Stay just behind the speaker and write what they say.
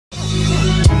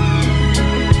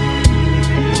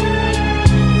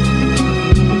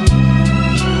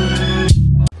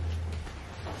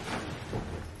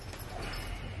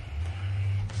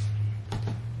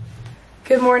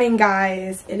Good morning,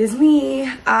 guys. It is me.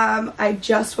 I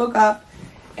just woke up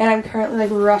and I'm currently like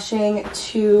rushing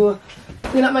to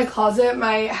clean up my closet.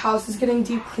 My house is getting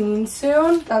deep cleaned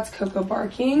soon. That's Coco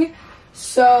barking.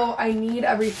 So I need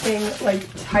everything like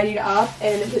tidied up,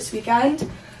 and this weekend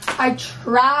I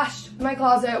trashed my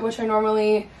closet, which I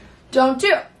normally don't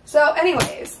do. So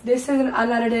anyways, this is an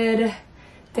unedited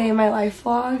day in my life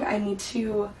vlog. I need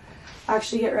to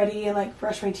actually get ready and like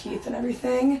brush my teeth and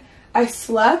everything. I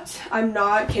slept. I'm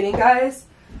not kidding, guys.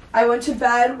 I went to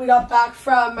bed. We got back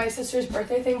from my sister's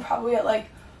birthday thing probably at like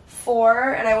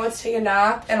 4, and I went to take a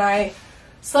nap and I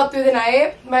slept through the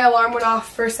night. My alarm went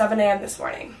off for 7 a.m. this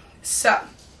morning. So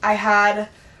I had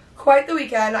quite the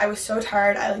weekend. I was so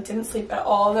tired. I like didn't sleep at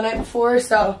all the night before,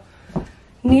 so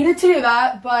needed to do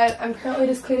that. But I'm currently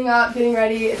just cleaning up, getting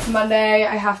ready. It's Monday.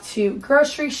 I have to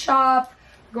grocery shop.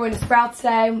 We're going to Sprouts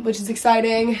today, which is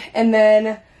exciting, and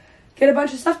then get a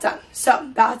bunch of stuff done.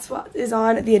 So that's what is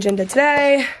on the agenda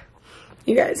today.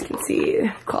 You guys can see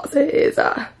the closet is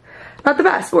not the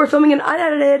best. We're filming an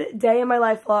unedited day in my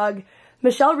life vlog.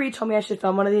 Michelle Reed told me I should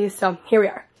film one of these, so here we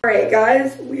are. All right,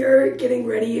 guys, we are getting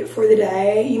ready for the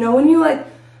day. You know when you like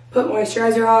put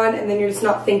moisturizer on and then you're just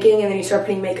not thinking and then you start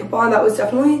putting makeup on? That was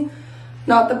definitely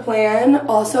not the plan.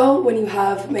 Also, when you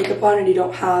have makeup on and you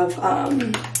don't have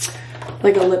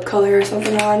like a lip color or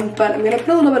something on, but I'm gonna put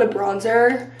a little bit of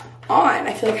bronzer on.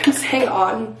 I feel like I'm saying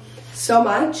on so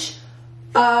much.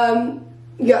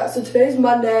 Yeah, so today's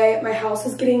Monday. My house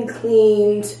is getting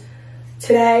cleaned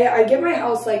today. I get my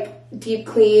house like deep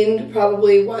cleaned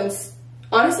probably once,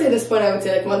 honestly at this point I would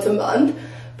say like once a month,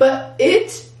 but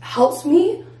it helps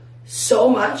me so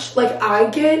much. Like I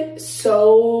get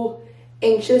so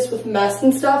anxious with mess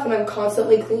and stuff and I'm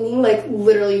constantly cleaning like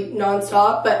literally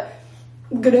non-stop, but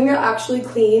getting it actually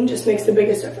clean just makes the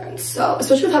biggest difference. So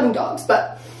especially with having dogs.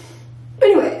 But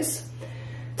anyways,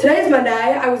 today is Monday.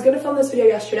 I was gonna film this video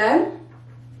yesterday,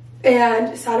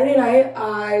 and Saturday night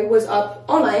I was up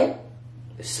all night,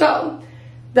 so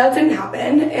that didn't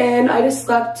happen, and I just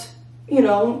slept, you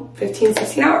know, 15,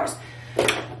 16 hours.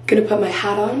 Gonna put my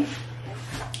hat on.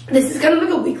 This is kind of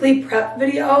like a weekly prep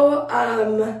video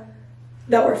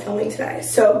that we're filming today.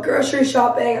 So grocery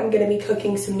shopping, I'm gonna be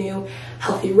cooking some new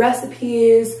healthy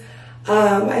recipes. I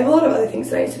have a lot of other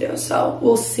things that I need to do, so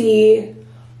we'll see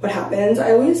what happens.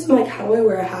 I always am like, how do I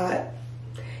wear a hat?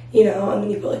 You know, and then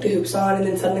you put like the hoops on and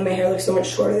then suddenly my hair looks so much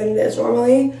shorter than it is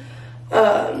normally.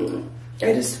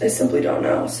 I simply don't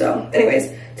know. So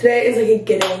anyways, today is like a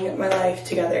getting my life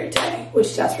together day,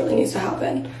 which desperately needs to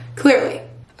happen. Clearly.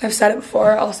 I've said it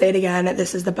before, I'll say it again,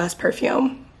 this is the best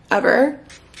perfume ever.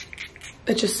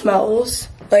 It just smells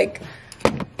like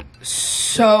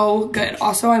so good.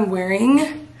 Also, I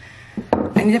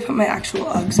need to put my actual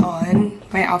Uggs on.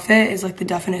 My outfit is like the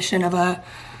definition of a,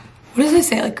 what does it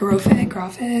say? Like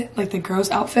graphic, like the gross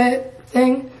outfit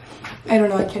thing. I don't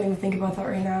know, I can't even think about that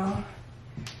right now.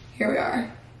 Here we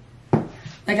are.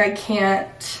 Like I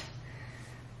can't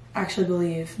actually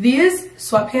believe. These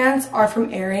sweatpants are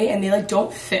from Aerie and they like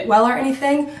don't fit well or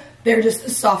anything. They're just the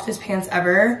softest pants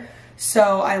ever.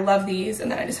 So I love these,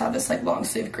 and then I just have this like long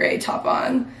sleeve gray top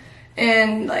on.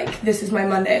 And like, this is my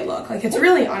Monday look. Like, it's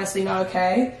really honestly not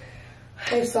okay.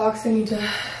 I have socks I need to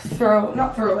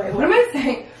not throw away. What am I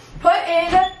saying? Put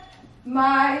in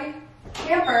my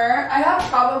camper. I have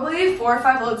probably 4 or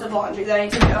 5 loads of laundry that I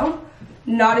need to do.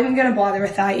 Not even gonna bother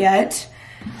with that yet.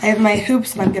 I have my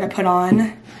hoops that I'm gonna put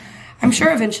on. I'm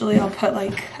sure eventually I'll put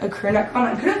like a crew neck on.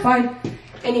 I couldn't find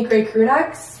any gray crew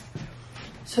necks,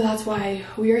 so that's why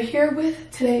we are here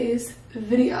with today's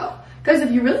video. Guys,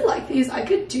 if you really like these, I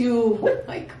could do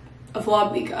like a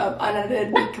vlog week of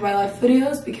unedited week of my life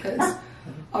videos, because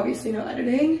obviously no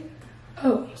editing.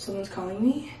 Oh, someone's calling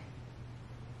me.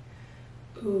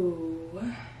 Ooh.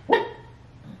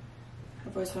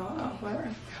 Voicemail, oh, whatever.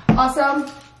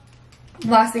 Awesome.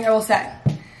 Last thing I will say,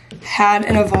 had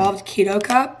an evolved keto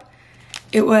cup.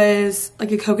 It was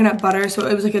like a coconut butter, so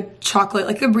it was like a chocolate,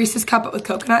 like the Reese's cup but with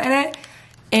coconut in it.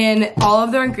 And all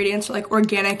of their ingredients are like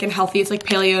organic and healthy. It's like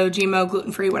paleo, GMO,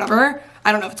 gluten-free, whatever.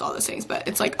 I don't know if it's all those things, but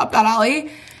it's like up that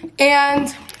alley. And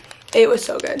it was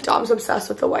so good. Dom's obsessed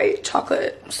with the white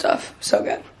chocolate stuff. So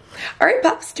good. All right,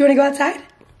 pups, do you want to go outside?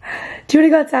 Do you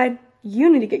want to go outside? You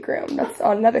need to get groomed. That's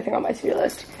another thing on my to-do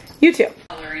list. You too.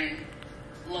 Coloring,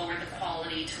 lower the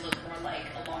quality to look more like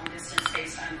a long distance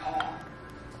FaceTime call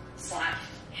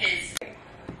 / his.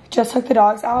 Just took the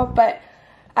dogs out, but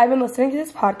I've been listening to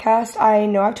this podcast. I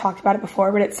know I've talked about it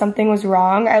before, but it's Something Was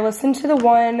Wrong. I listened to the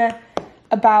one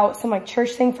about some like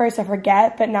church thing first, I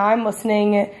forget, but now I'm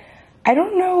listening. I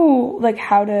don't know like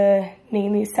how to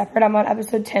name these separate. I'm on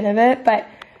episode 10 of it, but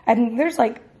I think there's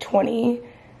like 20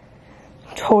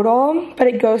 total, but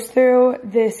it goes through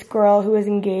this girl who is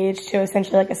engaged to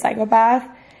essentially like a psychopath.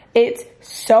 It's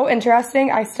so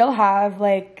interesting. I still have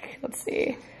like, let's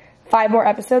see, 5 more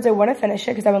episodes. I want to finish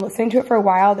it because I've been listening to it for a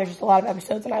while. There's just a lot of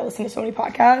episodes and I listen to so many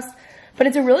podcasts, but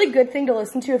it's a really good thing to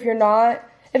listen to if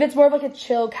it's more of like a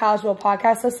chill, casual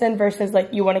podcast listen versus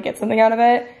like you want to get something out of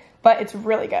it, but it's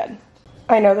really good.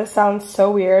 I know this sounds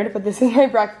so weird, but this is my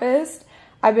breakfast.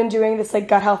 I've been doing this like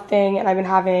gut health thing and I've been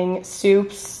having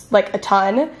soups like a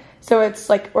ton. So it's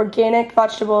like organic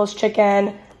vegetables,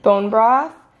 chicken, bone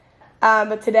broth.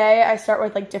 But today I start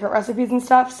with like different recipes and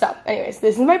stuff. So anyways,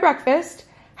 this is my breakfast.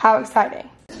 How exciting.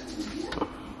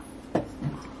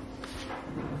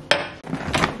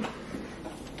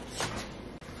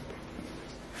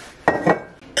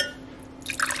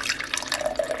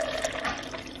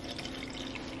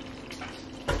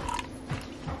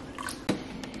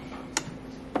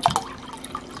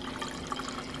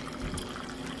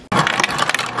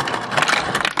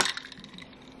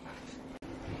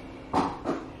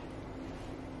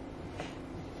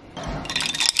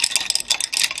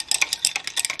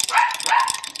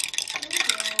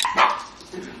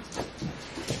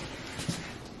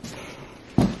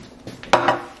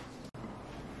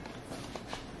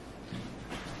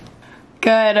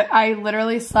 Good. I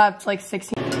literally slept like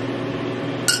 16.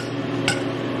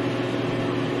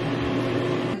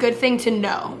 Good thing to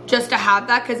know, just to have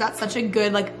that, because that's such a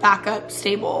good like backup,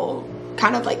 stable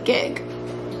kind of like gig.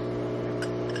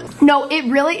 No,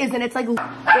 it really isn't. It's like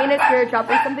Dana's here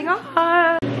dropping something off.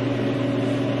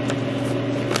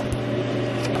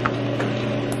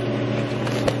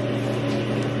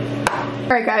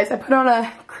 Alright guys, I put on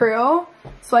a crew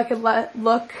so I could what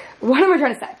am I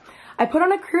trying to say? I put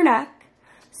on a crew neck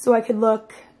so I could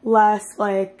look less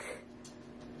like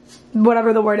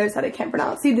whatever the word is that I can't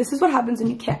pronounce. See, this is what happens when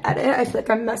you can't edit. I feel like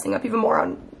I'm messing up even more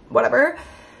on whatever.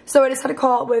 So I just had a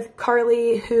call with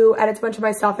Carly, who edits a bunch of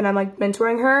my stuff, and I'm like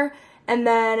mentoring her. And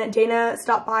then Dana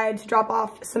stopped by to drop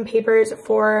off some papers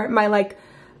for my like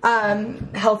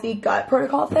healthy gut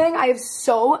protocol thing. I have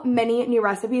so many new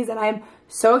recipes and I'm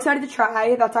so excited to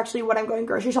try. That's actually what I'm going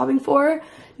grocery shopping for.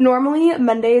 Normally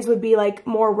Mondays would be like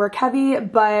more work heavy,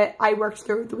 but I worked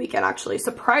through the weekend actually,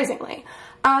 surprisingly.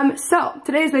 So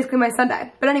today is basically my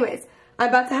Sunday. But anyways, I'm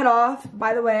about to head off.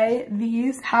 By the way,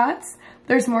 these hats,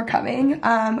 there's more coming,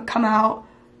 come out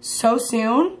so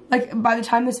soon. Like by the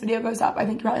time this video goes up, I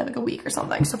think probably like a week or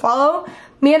something. So follow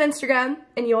me on Instagram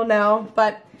and you'll know.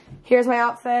 But here's my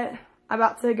outfit. I'm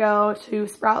about to go to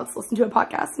Sprouts, listen to a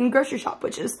podcast, and grocery shop,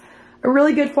 which is a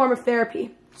really good form of therapy.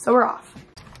 So we're off.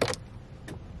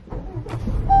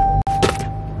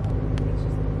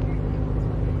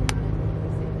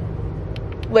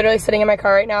 Literally sitting in my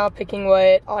car right now, picking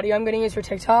what audio I'm gonna use for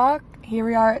TikTok. Here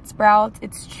we are at Sprouts.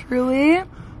 It's truly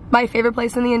my favorite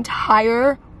place in the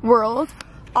entire world.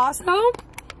 Also,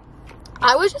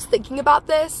 I was just thinking about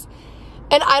this,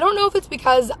 and I don't know if it's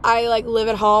because I like live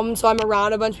at home, so I'm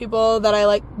around a bunch of people that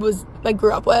I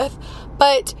grew up with,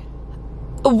 but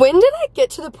when did I get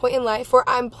to the point in life where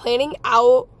I'm planning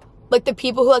out like the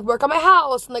people who like work on my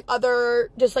house and like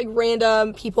other just like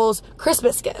random people's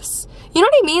Christmas gifts? You know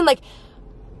what I mean? Like,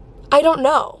 I don't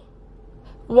know.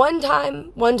 One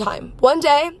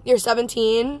day you're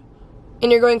 17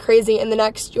 and you're going crazy, and the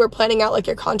next you're planning out like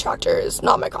your contractors,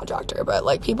 not my contractor, but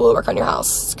like people who work on your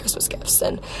house Christmas gifts.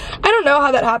 And I don't know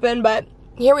how that happened, but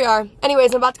here we are.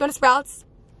 Anyways, I'm about to go to Sprouts.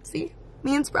 See,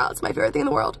 me and Sprouts, my favorite thing in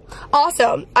the world.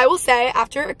 Also, I will say,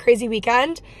 after a crazy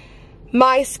weekend,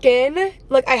 my skin,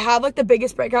 like I have like the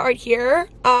biggest breakout right here.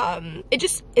 It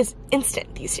just is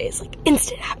instant these days, like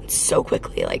instant. It happens so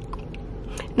quickly, like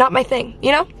not my thing,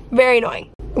 you know? Very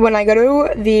annoying. When I go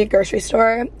to the grocery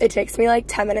store, it takes me like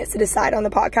 10 minutes to decide on the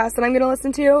podcast that I'm gonna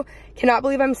listen to. Cannot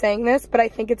believe I'm saying this, but I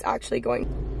think it's actually going.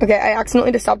 Okay, I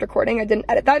accidentally just stopped recording. I didn't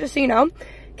edit that, just so you know.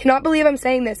 Cannot believe I'm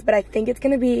saying this, but I think it's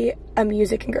gonna be a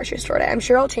music and grocery store day. I'm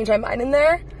sure I'll change my mind in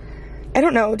there. I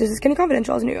don't know, does this Skinny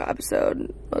Confidential has a new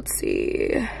episode? Let's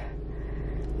see.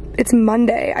 It's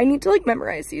Monday. I need to like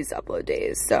memorize these upload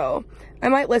days, so I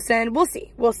might listen. We'll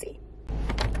see, we'll see.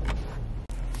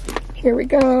 Here we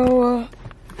go.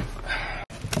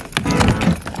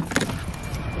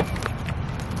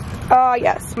 Oh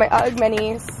yes, my UGG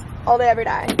minis, all day, every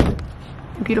day.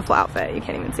 Beautiful outfit, you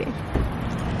can't even see.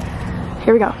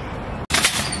 Here we go.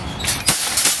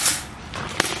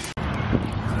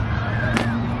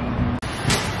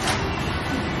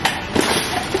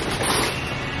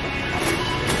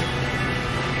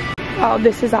 Oh,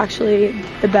 this is actually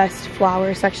the best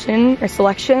flower section or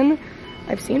selection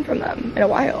I've seen from them in a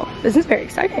while. This is very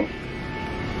exciting.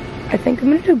 I think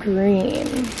I'm gonna do green.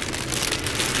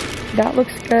 That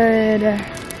looks good.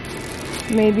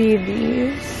 maybe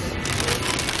these.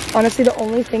 Honestly, the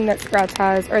only thing that Sprouts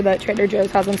has, or that Trader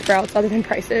Joe's has on Sprouts other than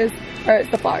prices, is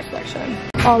the flower selection.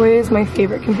 Always my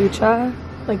favorite kombucha.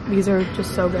 Like, these are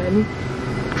just so good.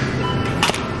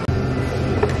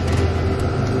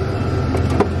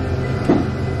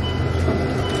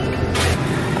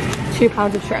 Two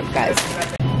pounds of shrimp, guys.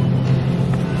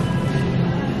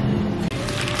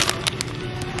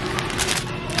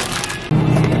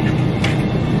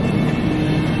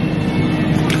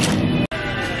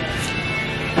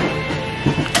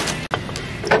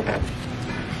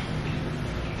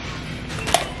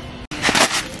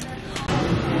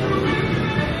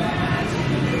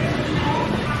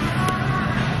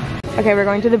 Okay, we're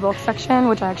going to the milk section,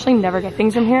 which I actually never get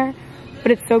things from here,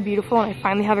 but it's so beautiful and I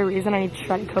finally have a reason I need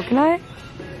shredded coconut.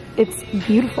 It's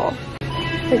beautiful.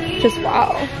 It's just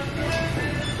wow.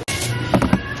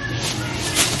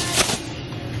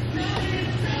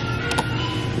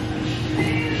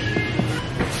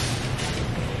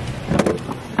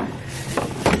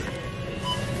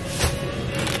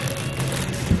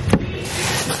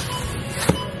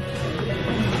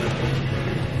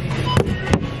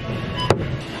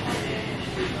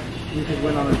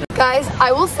 Guys,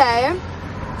 I will say,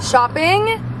 shopping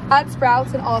at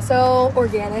Sprouts and also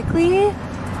organically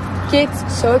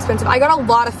gets so expensive. I got a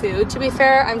lot of food, to be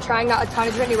fair. I'm trying out a ton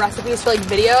of different new recipes for like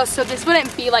videos, so this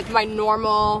wouldn't be like my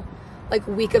normal like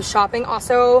week of shopping.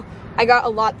 Also, I got a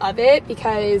lot of it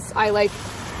because I like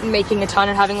making a ton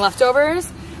and having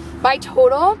leftovers. My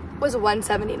total was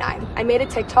 $179. I made a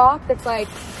TikTok that's like,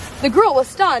 the girl was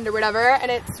stunned or whatever,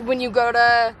 and it's when you go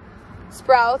to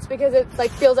Sprouts because it's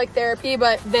like feels like therapy,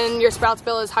 but then your Sprouts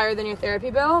bill is higher than your therapy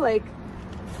bill. Like,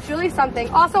 it's really something.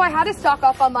 Also, I had to stock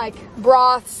up on like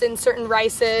broths and certain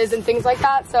rices and things like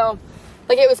that, so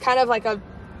like it was kind of like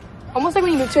almost like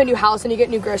when you move to a new house and you get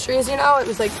new groceries, you know. It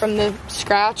was like from the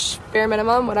scratch, bare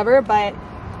minimum, whatever. But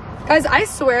guys, I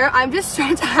swear I'm just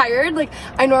so tired. Like,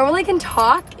 I normally can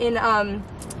talk in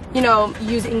you know,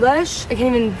 use English. I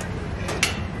can't even.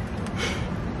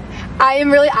 I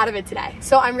am really out of it today.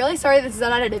 So I'm really sorry this is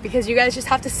unedited because you guys just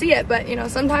have to see it. But, you know,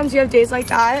 sometimes you have days like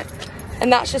that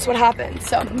and that's just what happens.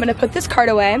 So I'm gonna put this cart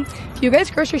away. If you guys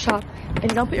grocery shop and you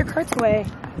don't put your carts away,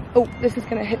 oh, this is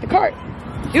gonna hit the cart.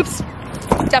 Oops,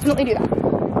 definitely do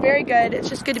that. Very good, it's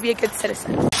just good to be a good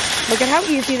citizen. Look at how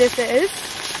easy this is.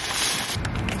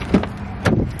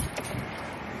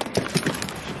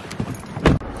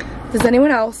 Does anyone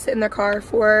else sit in their car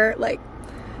for like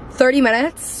 30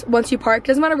 minutes once you park?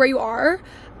 Doesn't matter where you are.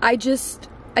 I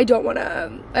don't want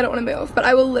to move, but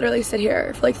I will literally sit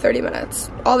here for like 30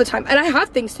 minutes all the time. And I have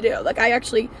things to do. Like, I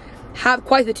actually have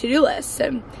quite the to-do list,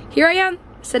 and here I am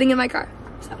sitting in my car.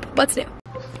 So what's new?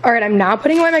 All right, I'm now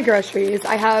putting away my groceries.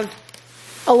 I have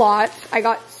a lot. I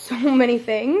got so many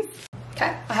things.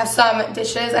 Okay, I have some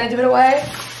dishes I need to put away,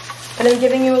 and I'm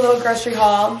giving you a little grocery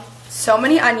haul. So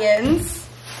many onions,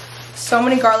 so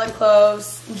many garlic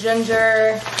cloves,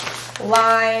 ginger,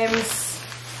 limes,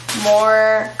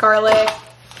 more garlic.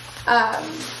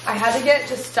 I had to get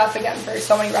just stuff again for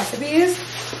so many recipes.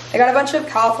 I got a bunch of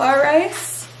cauliflower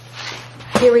rice.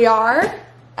 Here we are.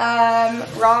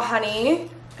 Raw honey.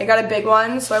 I got a big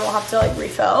one so I won't have to like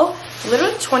refill.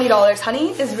 Literally $20.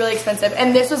 Honey is really expensive,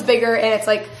 and this was bigger and it's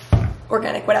like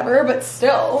organic, whatever, but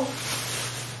still.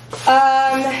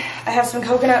 I have some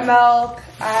coconut milk.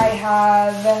 I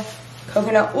have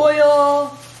coconut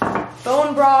oil,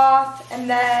 bone broth, and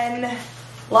then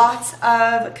lots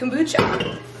of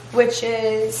kombucha, which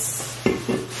is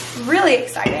really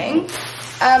exciting.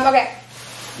 Okay,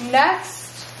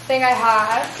 next thing I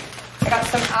got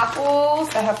some apples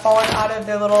that have fallen out of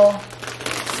their little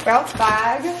Sprouts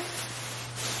bag.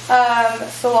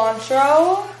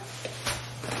 Cilantro,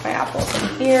 my apples in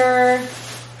here.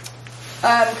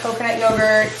 Coconut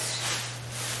yogurt,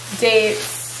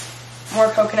 dates, more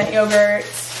coconut yogurt,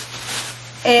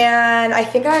 and I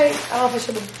think I don't know if I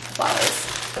should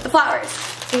have the flowers.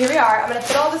 So here we are. I'm gonna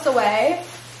put all this away.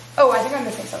 Oh, I think I'm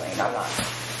missing something. No, I'm not.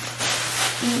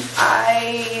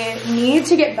 I need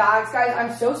to get bags, guys.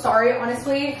 I'm so sorry.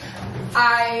 Honestly,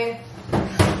 I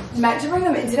meant to bring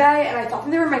them in today, and I thought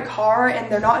they were in my car, and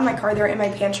they're not in my car. They're in my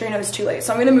pantry, and it was too late.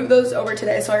 So I'm gonna move those over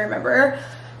today so I remember.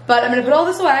 But I'm gonna put all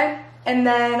this away, and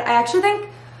then I actually think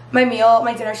my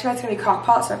dinner tonight's gonna be crock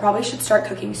pot, so I probably should start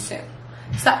cooking soon.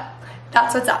 So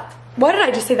that's what's up. What did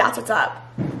I just say? That's what's up.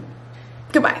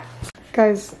 Goodbye.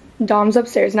 Guys, Dom's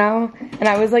upstairs now, and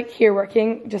I was like here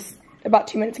working just about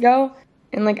 2 minutes ago,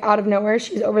 and like out of nowhere,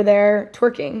 she's over there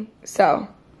twerking. So,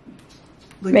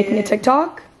 making a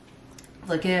TikTok.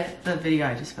 Look at the video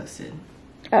I just posted.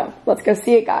 Oh, let's go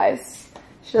see it, guys.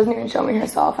 She doesn't even show me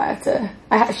herself.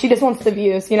 She just wants the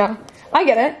views, you know? I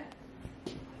get it.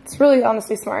 It's really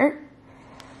honestly smart.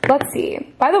 Let's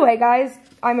see. By the way, guys,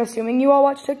 I'm assuming you all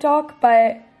watch TikTok,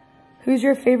 but who's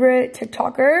your favorite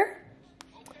TikToker?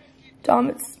 Dom,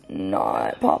 it's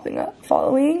not popping up.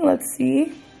 Following. Let's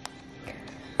see.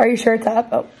 Are you sure it's up?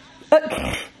 Oh.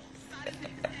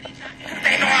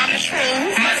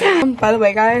 By the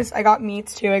way, guys, I got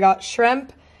meats too. I got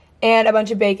shrimp and a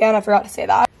bunch of bacon. I forgot to say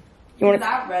that. You want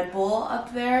that Red Bull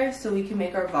up there so we can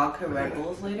make our vodka Red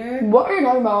Bulls later? What are you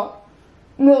talking about?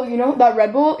 No, you know that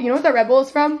Red Bull? You know what that Red Bull is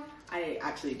from? I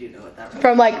actually do know what that Red Bull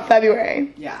From like is.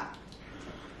 February. Yeah.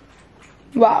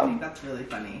 Wow. I think that's really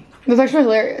funny. That's actually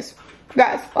hilarious.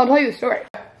 Guys, I'll tell you the story.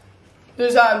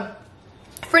 There's a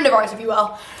friend of ours, if you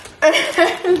will.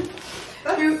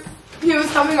 he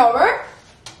was coming over.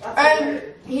 And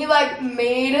he like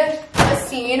made a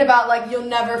scene about like you'll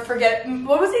never forget.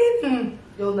 What was he?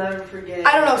 You'll never forget.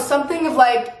 I don't know, something of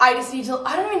like I just need to.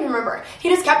 I don't even remember. He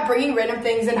just kept bringing random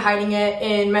things and hiding it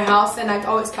in my house, and I've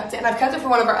always kept it. And I've kept it for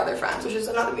one of our other friends, which is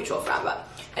another mutual friend. But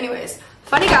anyways,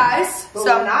 funny guys. But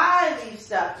so when I leave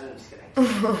stuff, I'm just kidding.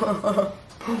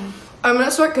 I'm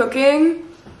gonna start cooking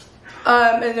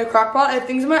in the crock pot. I have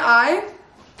things in my eye.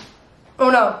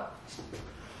 Oh no.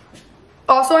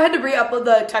 Also, I had to re-upload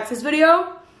the Texas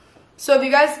video. So if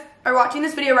you guys are watching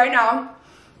this video right now,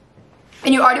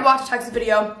 and you already watched the Texas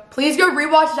video, please go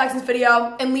re-watch the Texas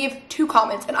video and leave 2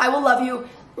 comments, and I will love you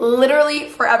literally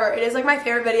forever. It is like my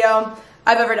favorite video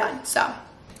I've ever done. So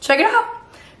check it out.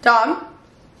 Dom,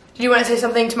 did you want to say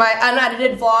something to my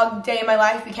unedited vlog day in my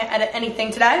life? We can't edit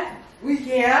anything today. We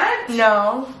can't?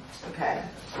 No. Okay.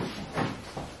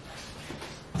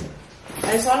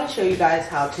 I just want to show you guys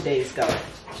how today's going.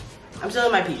 I'm still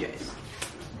in my PJs.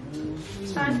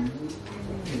 It's fine.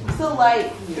 Still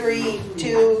like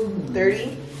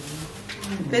 3:30.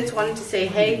 Fitz wanted to say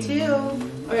hey too.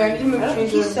 Oh yeah, I need to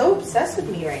move. He's so obsessed with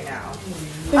me right now.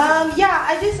 Yeah,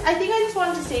 I think I just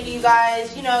wanted to say to you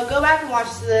guys, you know, go back and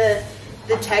watch the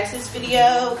Texas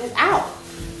video, cause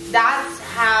that's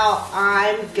how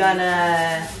I'm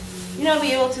gonna, you know,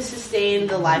 be able to sustain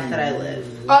the life that I live.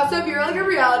 Also, if you're like a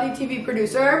reality TV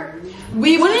producer,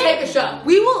 we will take a show.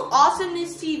 We will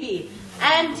Awesomeness TV,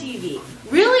 MTV,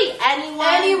 really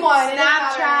anyone,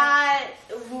 Snapchat.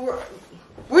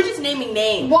 We're just naming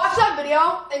names. Watch that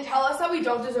video and tell us that we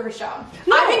don't deserve a show.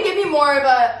 No. I can give you more of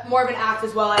an act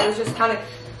as well. I was just kind of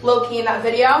low key in that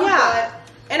video. Yeah,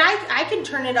 and I can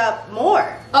turn it up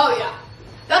more. Oh yeah,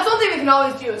 that's one thing we can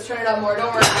always do is turn it up more.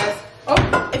 Don't worry, guys.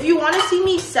 Oh, if you want to see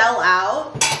me sell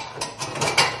out,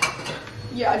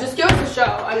 yeah, just give us a show.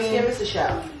 I mean, give us a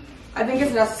show. I think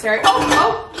it's necessary.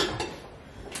 Oh,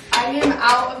 I am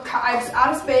out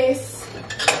of space.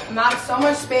 I'm out of so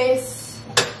much space.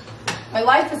 My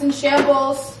life is in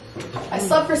shambles. I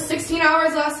slept for 16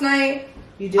 hours last night.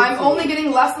 I'm only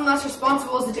getting less and less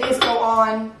responsible as the days go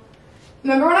on.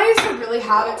 Remember when I used to really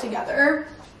have it together?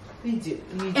 We do.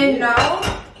 And now,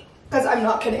 because I'm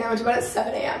not kidding, I went to bed at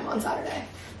 7 a.m. on Saturday.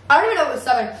 I don't even know if it was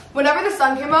 7. Whenever the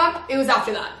sun came up, it was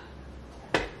after that.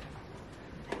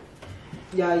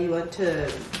 Yeah, you went to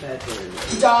bed.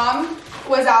 Dom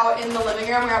was out in the living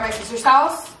room. We were at my sister's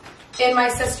house. And my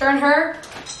sister and her,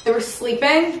 they were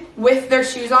sleeping with their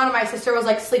shoes on. And my sister was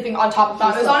like sleeping on top of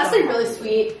them. It was honestly really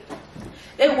sweet.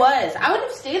 It was. I would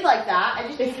have stayed like that. I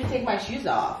just needed to take my shoes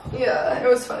off. Yeah, it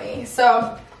was funny.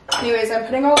 So, anyways, I'm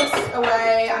putting all this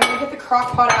away. I'm gonna get the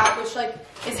crock pot out, which like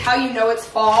is how you know it's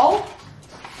fall.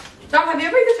 Dom, have you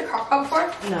ever used a crock pot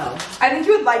before? No. I think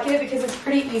you would like it because it's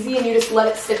pretty easy and you just let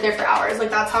it sit there for hours. Like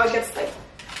that's how it gets like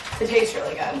to taste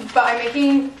really good. But I'm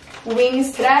making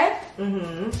wings today.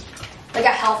 Like a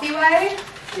healthy way.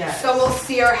 Yeah. So we'll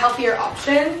see our healthier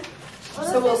option.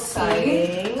 So we'll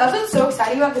see. That's what's so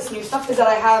exciting about this new stuff is that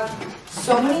I have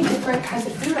so many different kinds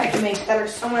of food I can make that are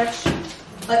so much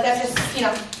like that's just, you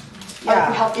know,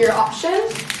 a healthier option.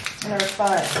 And are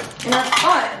fun. And are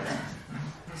fun.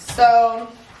 So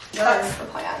that's the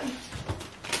plan.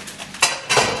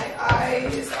 My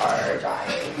eyes are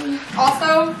dying.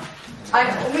 Also,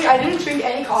 I didn't drink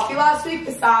any coffee last week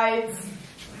besides,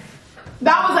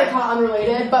 that was like kind of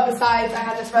unrelated, but besides I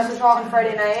had an espresso shot on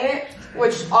Friday night,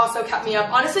 which also kept me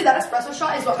up. Honestly, that espresso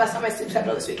shot is what messed up my sleep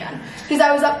schedule this weekend. Because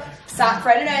I was up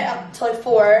Friday night up till like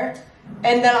 4,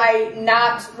 and then I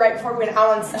napped right before we went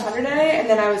out on Saturday, and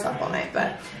then I was up all night.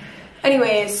 But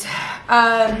anyways,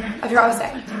 I forgot what I was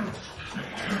saying.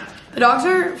 The dogs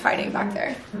are fighting back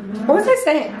there. What was I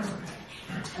saying?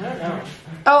 I don't know.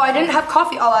 Oh, I didn't have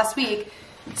coffee all last week.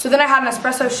 So then I had an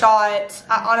espresso shot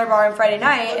at Honor Bar on Friday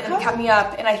night, and it kept me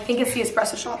up, and I think it's the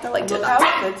espresso shot that like did that. Look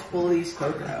how Fitz bullies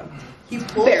Coco. He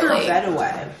pulled her bed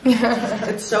away.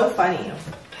 It's so funny.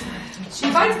 She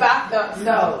fights back though, so.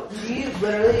 No, she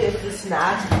literally is the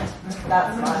snack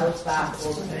that smiles back,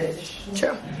 little bitch.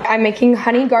 True. I'm making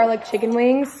honey garlic chicken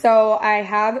wings. So I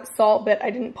have salt, but I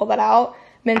didn't pull that out.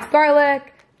 Minced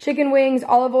garlic, chicken wings,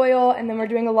 olive oil, and then we're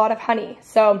doing a lot of honey.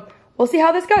 So we'll see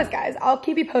how this goes, guys. I'll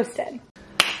keep you posted.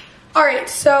 All right,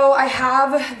 so I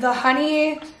have the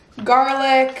honey,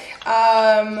 garlic,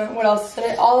 what else is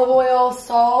it? Olive oil,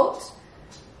 salt.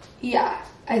 Yeah,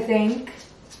 I think.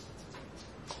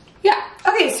 Yeah,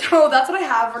 okay, so that's what I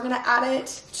have. We're gonna add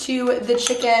it to the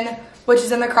chicken, which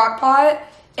is in the crock pot.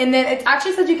 And then it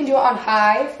actually says you can do it on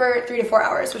high for 3 to 4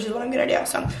 hours, which is what I'm gonna do.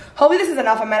 So hopefully this is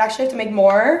enough. I might actually have to make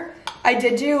more. I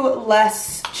did do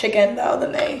less chicken though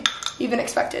than they even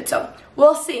expected. So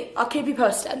we'll see, I'll keep you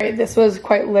posted. Right, this was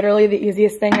quite literally the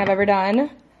easiest thing I've ever done.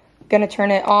 Gonna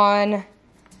turn it on.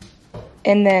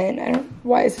 And then,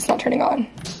 why is this not turning on?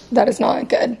 That is not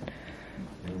good.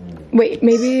 Wait,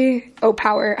 maybe, oh,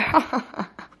 power.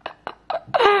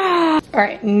 All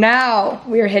right, now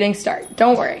we are hitting start.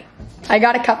 Don't worry, I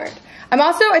got it covered.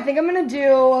 I think I'm gonna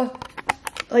do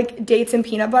like dates and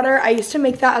peanut butter. I used to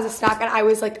make that as a snack and I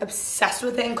was like obsessed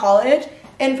with it in college.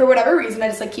 And for whatever reason, I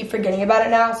just like keep forgetting about it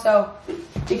now. So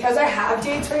because I have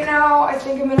dates right now, I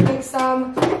think I'm gonna make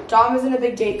some. Dom isn't a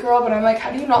big date girl, but I'm like,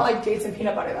 how do you not like dates and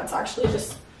peanut butter? That's actually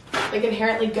just like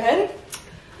inherently good.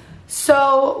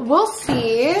 So we'll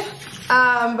see,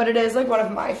 but it is like one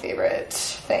of my favorite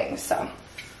things. So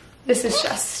this is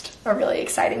just a really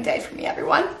exciting day for me,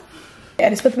 everyone. I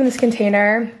just put them in this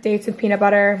container, dates with peanut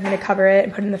butter. I'm gonna cover it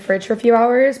and put it in the fridge for a few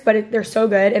hours, but they're so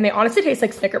good. And they honestly taste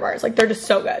like Snicker bars. Like they're just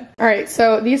so good. All right,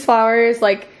 so these flowers,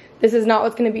 like this is not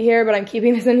what's gonna be here, but I'm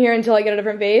keeping this in here until I get a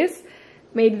different vase.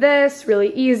 Made this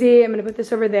really easy. I'm gonna put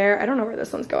this over there. I don't know where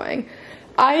this one's going.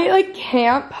 I like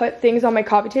can't put things on my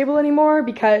coffee table anymore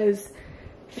because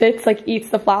Fitz like eats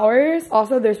the flowers.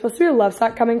 Also, there's supposed to be a love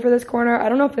sack coming for this corner. I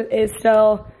don't know if it is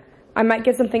still. I might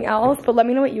get something else, but let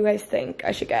me know what you guys think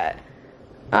I should get.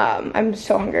 I'm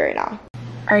so hungry right now.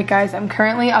 All right, guys, I'm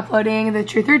currently uploading the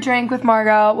Truth or Drink with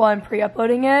Margot while I'm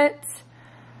pre-uploading it.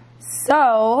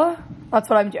 So that's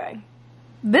what I'm doing.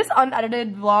 This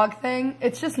unedited vlog thing,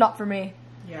 it's just not for me.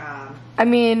 Yeah. I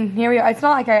mean, here we are. It's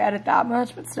not like I edit that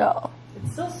much, but still.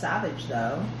 It's still savage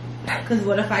though. Because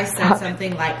what if I said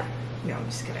something like, no, I'm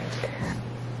just kidding.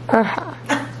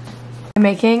 I'm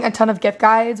making a ton of gift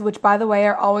guides, which by the way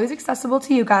are always accessible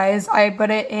to you guys. I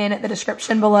put it in the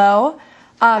description below,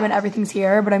 and everything's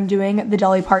here, but I'm doing the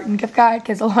Dolly Parton gift guide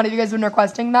because a lot of you guys have been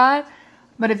requesting that.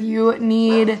 But if you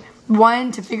need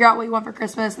 1 to figure out what you want for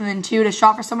Christmas and then 2 to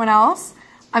shop for someone else,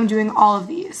 I'm doing all of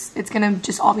these. It's gonna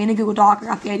just all be in a Google Doc. I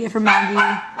got the idea from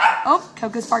Maggie. Oh,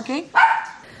 Coco's barking.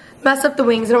 Mess up the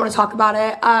wings, I don't wanna talk about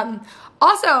it.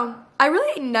 Also, I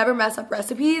really never mess up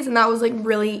recipes and that was like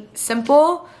really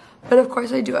simple, but of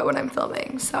course I do it when I'm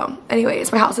filming. So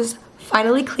anyways, my house is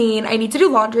finally clean. I need to do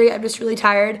laundry, I'm just really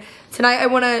tired. Tonight I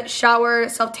wanna shower,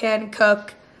 self-tan,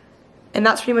 cook, and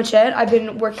that's pretty much it. I've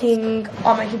been working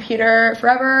on my computer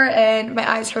forever and my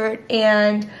eyes hurt,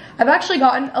 and I've actually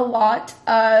gotten a lot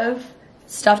of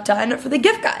stuff done for the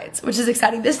gift guides, which is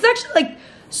exciting. This is actually like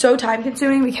so time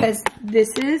consuming because this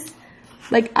is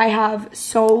like, I have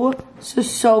so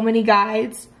many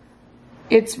guides.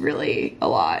 It's really a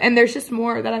lot. And there's just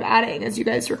more that I'm adding as you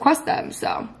guys request them,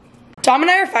 so. Dom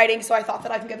and I are fighting, so I thought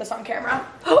that I could get this on camera.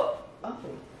 Oh.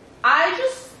 I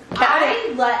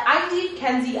leave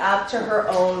Kenzie up to her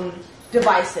own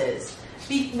devices.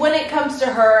 When it comes to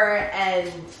her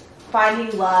and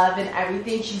finding love and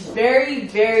everything, she's very,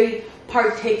 very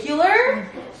particular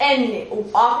and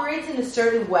operates in a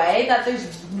certain way that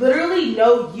there's literally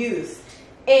no use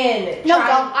in No,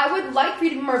 Dom, I would like for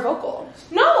you to be more vocal.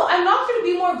 No, I'm not going to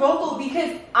be more vocal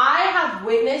because I have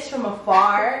witnessed from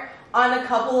afar on a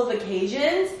couple of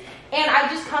occasions, and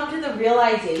I've just come to the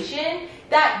realization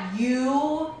that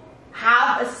you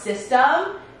have a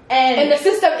system, and the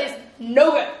system is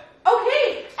no good.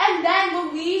 Okay, and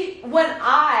then when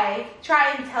I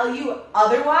try and tell you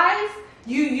otherwise,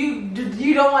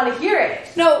 you don't want to hear it.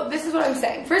 No, this is what I'm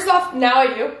saying. First off, now I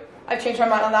do. I've changed my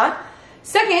mind on that.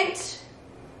 Second,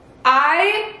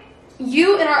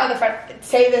 you and our other friend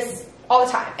say this all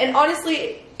the time, and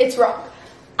honestly, it's wrong.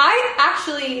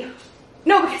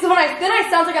 Because then I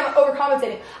sound like I'm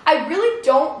overcompensating. I really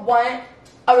don't want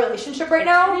a relationship right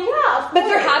now. Yeah, but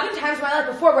there have been times in my life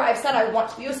before where I've said I want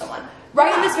to be with someone.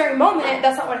 Right in this very moment,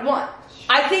 that's not what I want.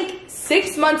 I think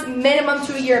 6 months minimum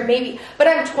to a year, maybe. But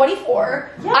I'm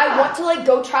 24. Yeah. I want to like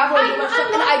go travel and do my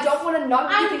stuff, and I don't want to not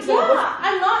do things.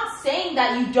 I'm not saying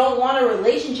that you don't want a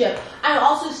relationship. I'm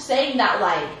also saying that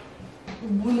like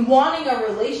wanting a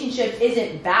relationship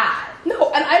isn't bad.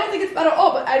 No, and I don't think it's bad at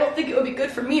all, but I don't think it would be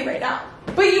good for me right now.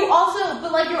 But you're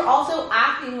also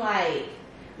acting like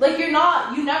you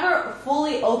never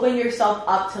fully open yourself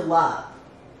up to love.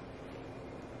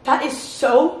 That is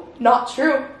so not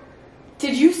true.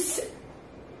 Did you Kenzie,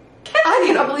 I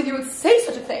cannot believe you would say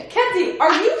such a thing. Kenzie,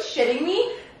 are you shitting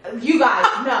me? You guys,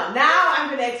 no. Now I'm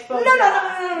gonna expose. No.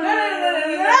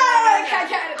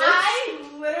 I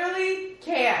literally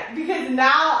can't because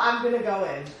now I'm gonna go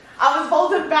in. I was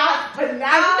holding back, but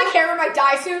now I think the camera might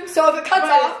die soon. So if it cuts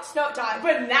off, no time.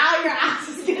 But now your ass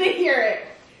is gonna hear it.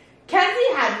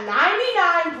 Kenzie had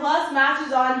 99 plus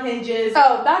matches on Hinges.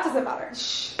 Oh, that doesn't matter.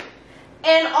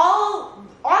 And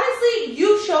honestly,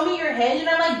 you show me your Hinge, and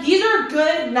I'm like, these are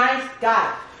good, nice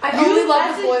guys. I only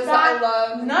love the boys that I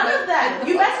love. None of them.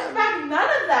 You message back none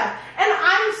of them. And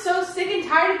I'm so sick and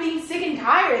tired of being sick and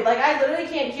tired. Like, I literally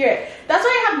can't hear it. That's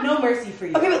why I have no mercy for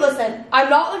you. Okay, but listen,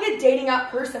 I'm not like a dating app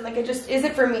person. Like, it just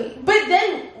isn't for me. But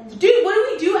then, dude, what do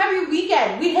we do every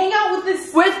weekend? We hang out with the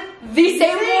same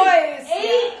boys.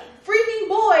 8 freaking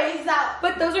boys that.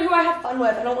 But those are who I have fun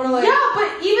with. I don't want to like. Yeah,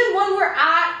 but even when we're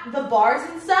at the bars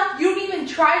and stuff, you don't even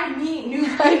try to meet new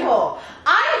people.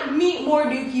 I meet more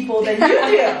new people than you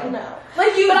do. No.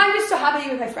 Like you. But I'm just so happy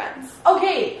with my friends.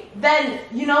 Okay, then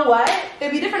you know what?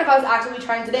 It'd be different if I was actively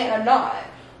trying to date, and I'm not.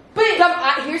 But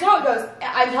here's how it goes.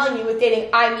 I'm telling you, with dating,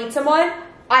 I meet someone,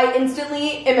 I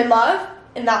instantly am in love,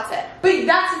 and that's it. But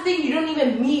that's the thing. You don't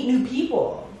even meet new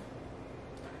people.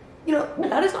 You know,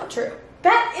 that is not true.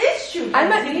 That is true. I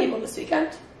met new people this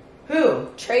weekend. Who?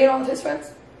 Trey and all of his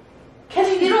friends.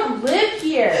 Kenzie, they don't live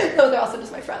here. No, they're also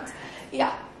just my friends.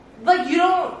 Yeah. Like, you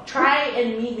don't try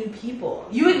and meet new people.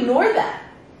 You ignore them.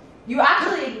 You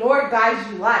actually ignore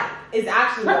guys you like, is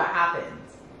actually what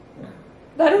happens.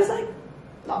 That is like,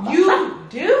 not that you time.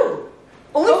 do.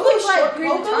 Only for Coco's like a short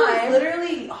period of Coco time. is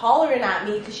literally hollering at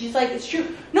me because she's like, it's true.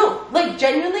 No, like,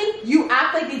 genuinely, you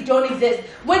act like they don't exist.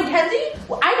 When Kenzie,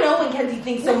 I know when Kenzie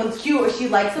thinks someone's cute or she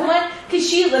likes someone because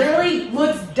she literally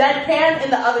looks deadpan in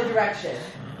the other direction.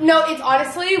 No, it's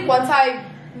honestly, once I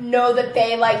know that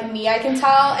they like me, I can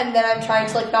tell, and then I'm trying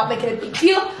to like not make it a big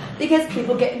deal because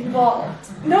people get involved.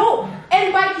 No,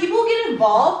 and by people get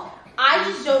involved, I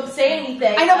just don't say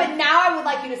anything. I know, but now I would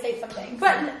like you to say something.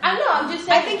 But I know, I'm just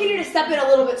saying. I think you need to step in a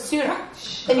little bit sooner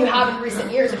than you have in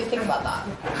recent years if you think about that.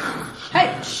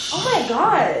 Hey. Oh my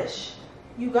gosh.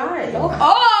 You guys.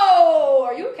 Oh,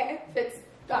 are you okay? It's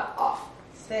off.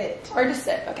 Sit. Or just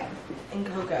sit, okay. And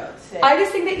Coco, sit. I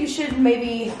just think that you should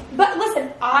maybe, but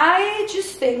listen, I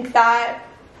just think that,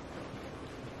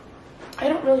 I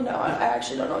don't really know. I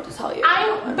actually don't know what to tell you.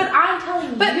 But I'm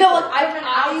telling you. But no, like, I'm an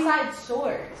outside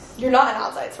source. You're not an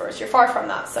outside source. You're far from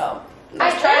that, so. I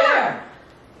am.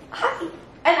 Hi.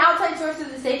 An outside source for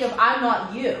the sake of I'm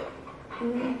not you.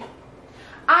 Mm-hmm.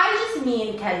 I just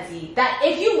mean, Kenzie, that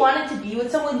if you wanted to be with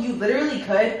someone, you literally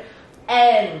could,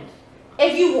 and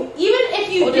if you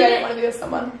didn't want to be with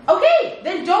someone. Okay,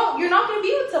 then you're not going to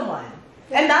be with someone.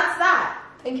 And that's that.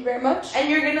 Thank you very much.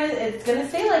 And it's going to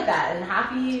stay like that. And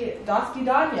happy Doski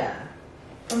Danya.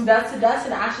 From dust to dust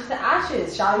and ashes to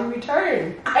ashes shall you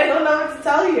return. I don't know what to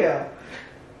tell you.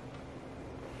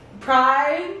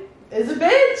 Pride is a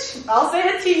bitch. I'll say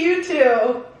it to you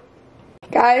too.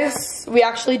 Guys, we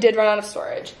actually did run out of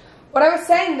storage. What I was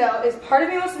saying though is part of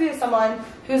me wants to be with someone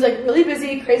who's like really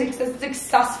busy, crazy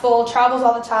successful, travels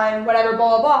all the time, whatever,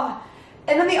 blah, blah, blah.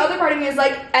 And then the other part of me is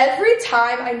like, every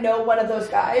time I know one of those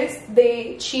guys,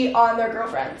 they cheat on their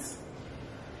girlfriends.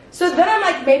 So then I'm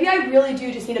like, maybe I really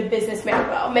do just need a businessman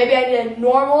beau. Maybe I need a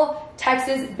normal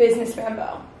Texas businessman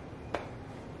beau.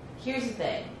 Here's the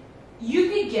thing. You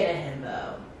could get a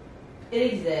himbo.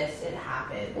 It exists. It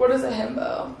happens. What is a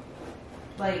himbo?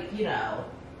 Like, you know,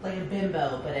 like a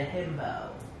bimbo, but a himbo.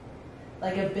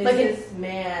 Like a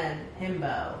businessman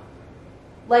himbo.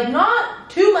 Like, not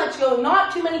too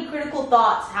many critical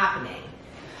thoughts happening.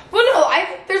 Well, no,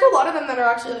 there's a lot of them that are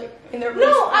actually like in their.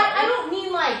 No, I don't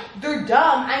mean like they're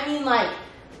dumb. I mean like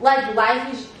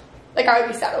life is. Like, are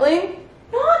we settling?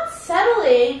 Not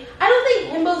settling. I don't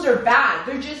think himbos are bad.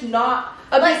 They're just not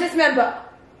a businessman beau.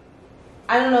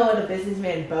 I don't know what a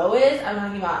businessman beau is. I'm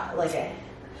talking about like a.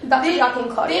 That's what Jackie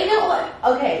and Claudia call it.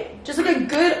 Okay, just like a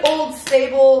good old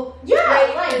stable. Yeah,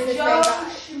 like Joe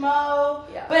Schmo.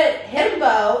 Yeah. But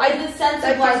himbo, in the sense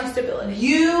of like stability.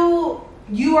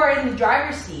 You are in the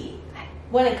driver's seat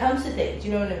when it comes to things.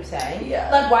 You know what I'm saying?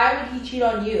 Yeah. Like, why would he cheat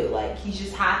on you? Like, he's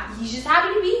just happy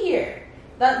to be here.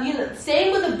 That, you know,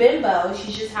 same with a bimbo.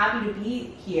 She's just happy to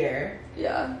be here.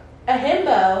 Yeah. A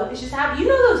himbo is just happy. You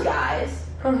know those guys.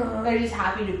 Uh-huh. They're just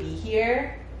happy to be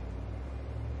here.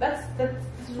 That's.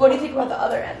 What do you think about the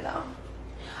other end, though?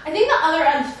 I think the other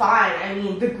end's fine. I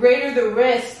mean, the greater the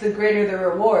risk, the greater the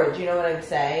reward. You know what I'm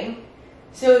saying?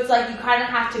 So it's like you kind of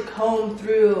have to comb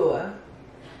through.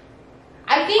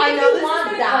 I think if you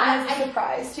want that, as a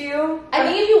surprise to you. I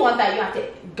think if you want that, you have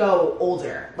to go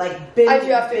older. Like, I do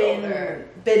have to go older.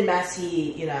 Been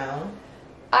messy, you know.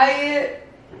 I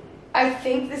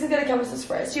think this is gonna come as a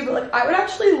surprise to you, but like I would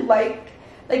actually like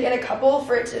in a couple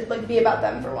for it to like be about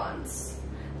them for once.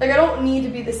 Like I don't need to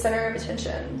be the center of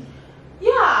attention.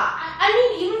 Yeah,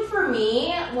 I mean, even for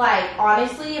me, like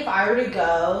honestly, if I were to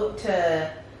go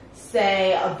to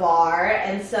say a bar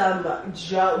and some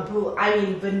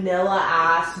vanilla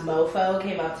ass mofo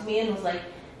came up to me and was like,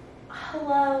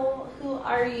 "Hello, who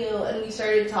are you?" and we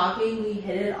started talking, we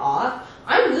hit it off.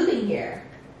 I'm moving here.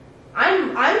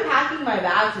 I'm packing my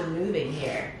bags and moving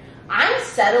here. I'm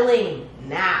settling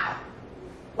now.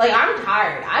 Like, I'm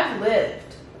tired. I've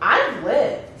lived.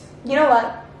 You know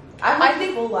what? I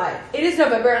think full life. It is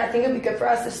November, and I think it'd be good for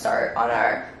us to start on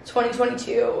our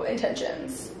 2022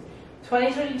 intentions.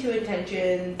 2022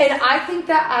 intentions. And I think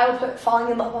that I will put falling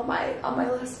in love on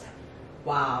my list.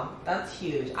 Wow, that's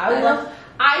huge.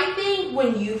 I think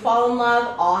when you fall in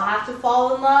love, I'll have to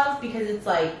fall in love, because it's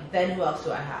like, then who else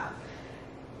do I have?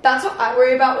 That's what I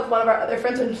worry about with one of our other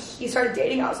friends. When he started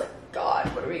dating, I was like, God,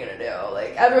 what are we gonna do?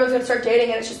 Like, everyone's gonna start dating,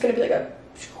 and it's just gonna be like a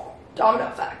domino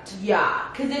effect. Yeah,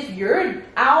 because if you're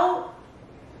out,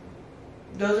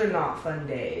 those are not fun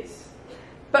days.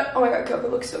 But oh my God, Coco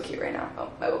looks so cute right now. Oh,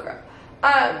 I woke her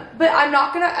up. But I'm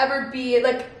not gonna ever be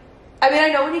like. I mean, I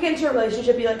know when you get into a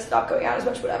relationship, you like stop going out as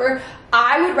much, whatever.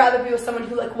 I would rather be with someone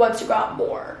who like wants to go out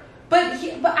more. But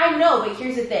I know. But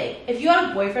here's the thing: if you had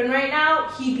a boyfriend right now,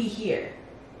 he'd be here.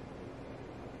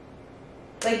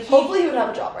 Like, hopefully he would have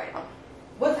a job right now.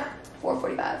 What's that?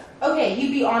 4:45. Okay,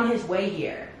 he'd be on his way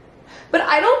here. But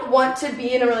I don't want to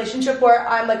be in a relationship where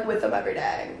I'm like with them every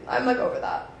day. I'm like over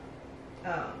that.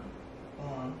 Oh,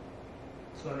 well,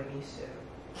 that's what I'm used to.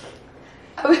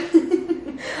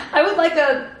 I would like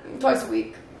a twice a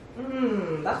week.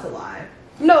 That's a lie.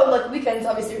 No, like weekends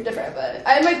obviously are different, but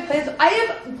I have my plans. I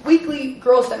have weekly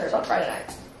girls' dinners on Friday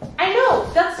nights. I know,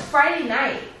 that's Friday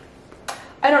night.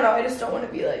 I don't know, I just don't want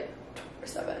to be like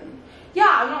 24/7. Yeah,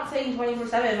 I'm not saying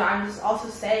 24/7, but I'm just also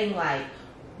saying like,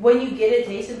 when you get a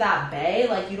taste of that bae,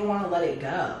 like you don't want to let it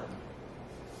go.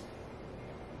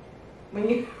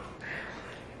 I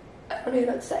don't even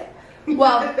know what to say.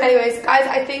 Well, anyways, guys,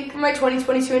 I think for my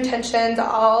 2022 intentions,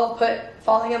 I'll put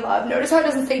falling in love. Notice how it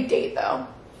doesn't say date though.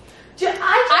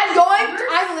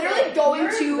 I'm literally going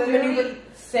to maneuver.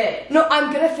 Sick. No,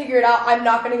 I'm gonna figure it out. I'm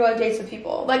not gonna go on dates with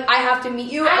people. Like, I have to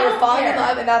meet you and we're falling in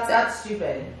love, and that's it. That's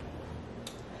stupid.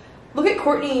 Look at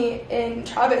Courtney and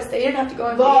Travis. They didn't have to go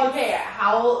on dates. Okay,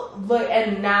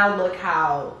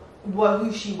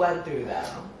 who she went through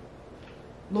though.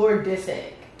 Lord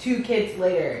Disick. 2 kids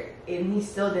later, and he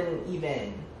still didn't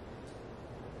even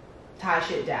tie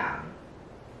shit down.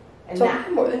 And so now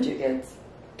more than 2 kids.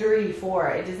 3, 4,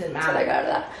 it doesn't matter. That's what I got out of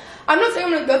that. I'm not saying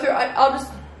I'm gonna go through.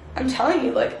 I'm telling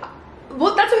you, like,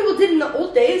 well, that's what people did in the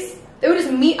old days. They would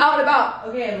just meet out and about.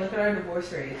 Okay, and look at our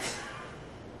divorce rates.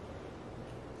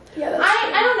 Yeah, that's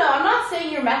true. I don't know. I'm not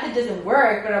saying your method doesn't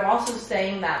work, but I'm also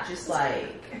saying that just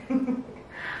like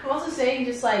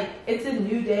it's a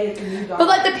new day, it's a new dawn. But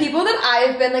like the people that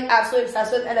I've been like absolutely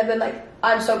obsessed with, and I've been like,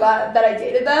 I'm so glad that I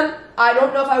dated them. I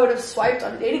don't know if I would have swiped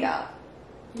on a dating app.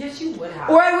 Yes, you would have.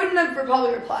 Or I wouldn't have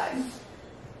probably replied.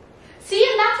 See,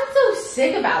 and that's what's so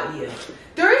sick about you.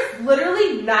 There's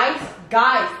literally nice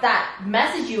guys that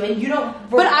message you and you don't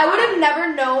reply. But I would have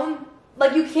never known.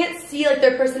 Like, you can't see, like,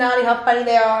 their personality, how funny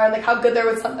they are, and, like, how good they're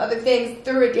with some other things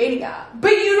through a dating app.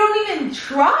 But you don't even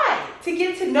try to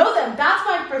get to know them. That's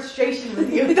my frustration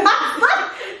with you. That's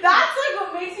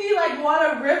what makes me, like,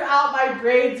 want to rip out my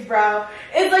braids, bro.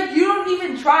 It's like, you don't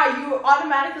even try. You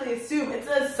automatically assume. It's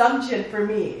an assumption for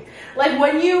me. Like,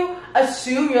 when you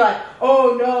assume, you're like,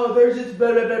 oh, no, there's just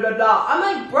blah, blah, blah, blah, blah. I'm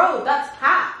like, bro, that's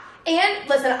cap. And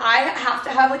listen, I have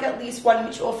to have like at least one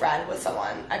mutual friend with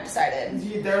someone. I've decided.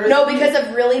 No, because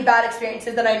of really bad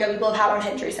experiences that I know people have had on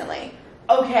Hinge recently.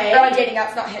 Okay. Or on dating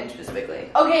apps, not Hinge specifically.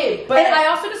 Okay, but and I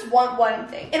also just want one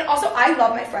thing. And also, I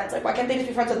love my friends. Like, why can't they just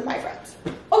be friends with my friends?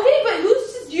 Okay, but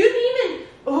you didn't even.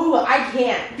 Ooh, I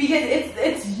can't because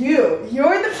it's you.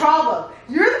 You're the problem.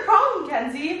 You're the problem,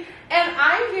 Kenzie. And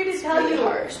I'm here to tell you.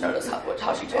 Harsh. Notice how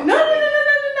she talks. No.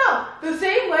 The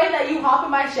same way that you hop in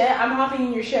my shit, I'm hopping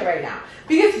in your shit right now.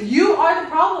 Because you are the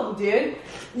problem, dude.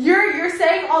 You're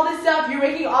saying all this stuff, you're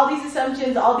making all these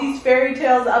assumptions, all these fairy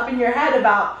tales up in your head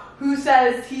about who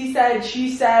says, he said,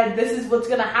 she said, this is what's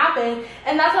gonna happen,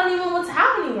 and that's not even what's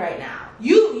happening right now.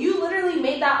 You literally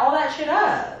made all that shit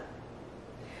up.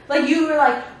 Like you were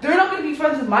like, they're not going to be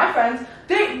friends with my friends.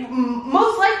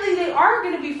 Most likely they are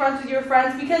going to be friends with your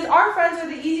friends because our friends are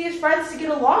the easiest friends to get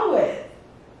along with.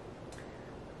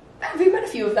 Have you met a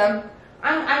few of them?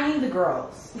 I mean the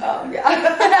girls. Oh, yeah.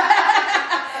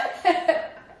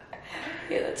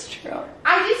 Yeah, that's true.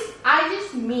 I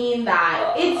just mean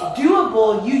that it's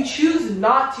doable. You choose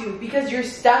not to because you're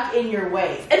stuck in your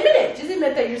ways. Admit it. Just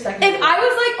admit that you're stuck in your ways. If I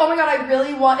was like, oh my god, I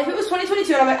really want, if it was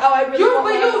 2022 and I'm like, oh, I really want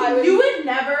one, you would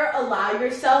never allow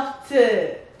yourself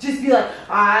to just be like,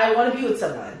 I want to be with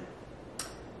someone.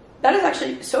 That is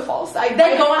actually so false. Then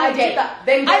go on a date. I've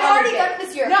already done it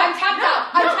this year. I'm tapped out.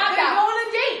 I'm tapped out. Go on a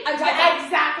date. I'm tapped out.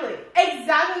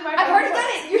 Exactly, my friend. I've already done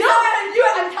it. You know what I'm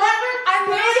doing? I'm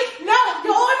really. No,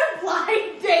 go on a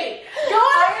blind date. Go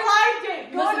on a blind date.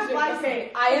 Go on a blind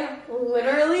date. I am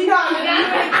literally giving you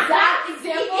an exact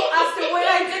example as to when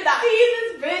I did that. See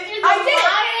this bitch? I did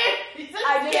it.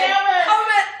 I did it.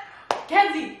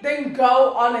 Kenzie, then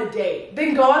go on a date.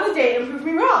 Then go on a date and prove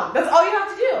me wrong. That's all you have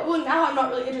to do. Well, now I'm not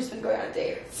really interested in going on a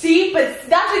date. See, but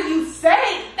that's what you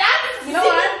say. You know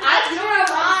what? That's your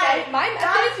lie.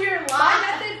 That's your lie.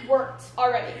 My method worked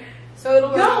already. So it'll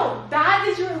work. No, that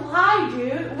is your lie,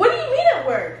 dude. What do you mean it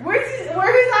worked? Where his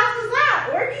ass was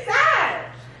at? Where he's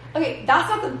at? Okay, that's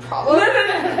not the problem. No.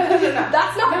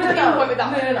 That's not the main point with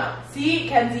that one. No. See,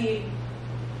 Kenzie,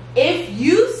 if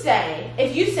you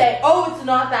say, oh, it's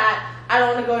not that, I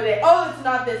don't want to go to date. Oh, it's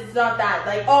not this, it's not that.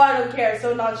 Like, oh, I don't care.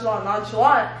 So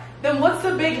nonchalant. Then what's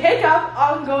the big hiccup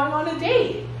on going on a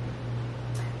date?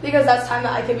 Because that's time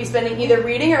that I could be spending either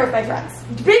reading or with my friends.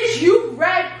 Bitch, you've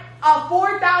read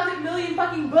 4,000 million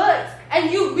fucking books, and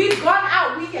we've gone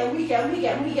out weekend.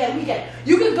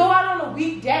 You could go out on a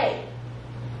weekday.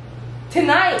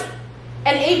 Tonight,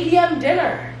 an 8 p.m.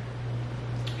 dinner.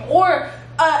 Or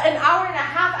an hour and a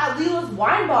half at Lila's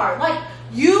wine bar. Like,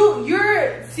 you're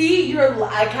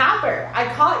a capper. I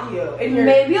caught you. And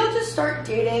maybe I'll just start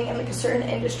dating in like a certain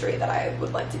industry that I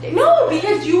would like to date. No,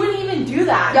 because you wouldn't even do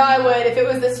that. Yeah, I would. If it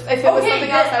was something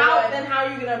else, I would. Then how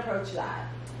are you gonna approach that?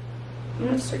 I'm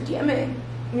gonna start DMing.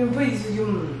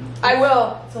 I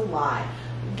will. It's a lie.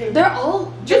 They're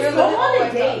all just go on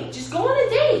a date. Just go on a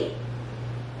date.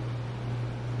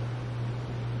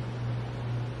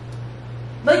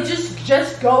 Like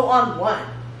just go on one.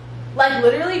 Like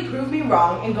literally prove me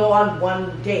wrong and go on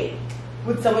one date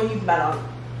with someone you've met on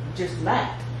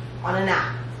on an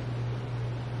app.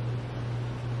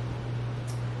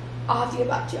 I'll have to get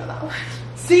back to you on that one.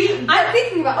 See, I'm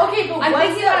thinking about it. Okay, but I'm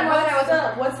thinking about it more than I was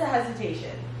before. What's the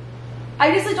hesitation?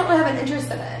 I just like don't really have an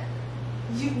interest in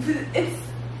it.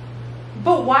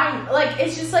 But why? Like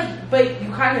it's just like, but you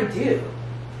kind of do.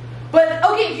 But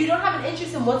okay, if you don't have an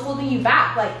interest in what's holding you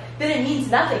back, like then it means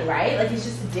nothing, right? Like it's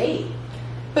just a date.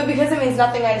 But because it means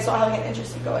nothing, I just don't have an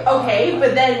interest in going. Okay,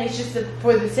 but then it's just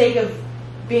for the sake of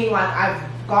being like, I've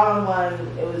gone on one,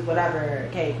 it was whatever.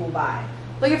 Okay, cool, bye.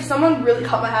 Like if someone really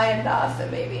caught my eye enough,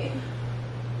 then maybe.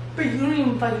 But you don't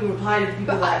even fucking reply to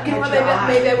people that catch maybe, your eye.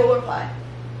 Maybe I will reply.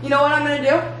 You know what I'm gonna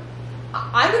do?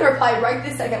 I'm gonna reply right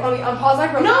this second. Let me unpause my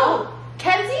profile. No,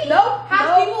 Kenzie.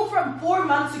 Has people from 4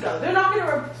 months ago. They're not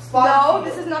gonna respond. No,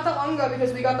 this is not that long ago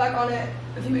because we got back on it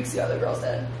a few weeks ago. The girls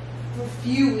did. For a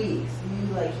few weeks.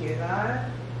 You like hear that?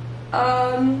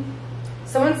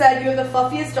 Someone said you have the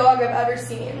fluffiest dog I've ever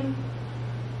seen.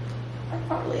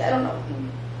 Not really. I don't know.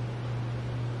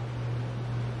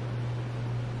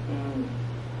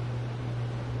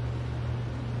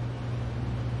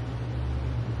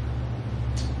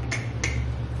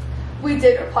 We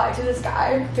did reply to this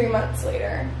guy 3 months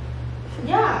later.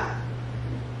 Yeah.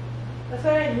 That's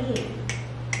what I mean.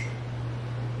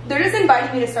 They're just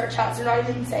inviting me to start chats. They're not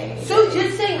even saying anything. So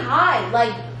just say hi.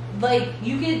 Like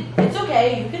you could, it's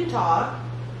okay. You can talk.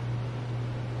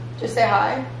 Just say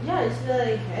hi? Yeah, just be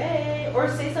like, hey. Or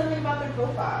say something about their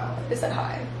profile. I said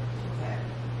hi. Okay.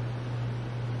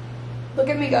 Look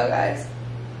at me go, guys.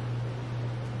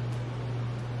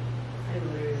 I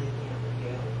literally can't look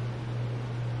you.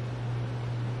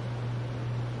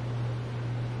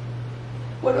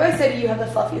 What do I say to you? Have the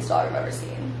fluffiest dog I've ever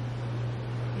seen?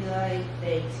 Be like,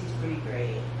 thanks, he's pretty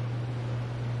great.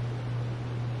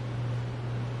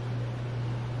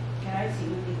 Can I see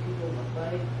what these people look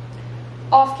like?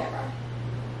 Off camera.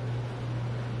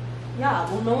 Yeah,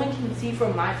 well, no one can see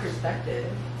from my perspective.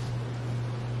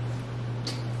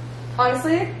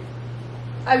 Honestly,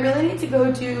 I really need to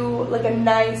go do like a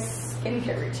nice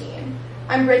skincare routine.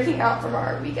 I'm breaking out from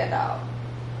our weekend out.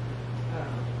 Oh.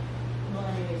 Well,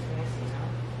 anyways, can I see now?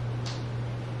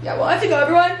 Yeah, well, I have to go,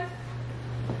 everyone.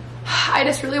 I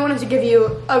just really wanted to give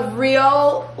you a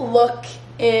real look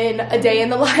in a day in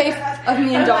the life of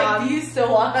me and Dom. Like, do you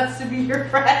still want us to be your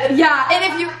friend? Yeah, and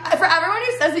if you, for everyone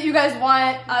who says that you guys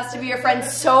want us to be your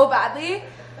friends so badly,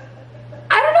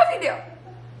 I don't know if you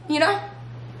do, you know?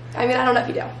 I mean, I don't know if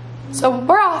you do. So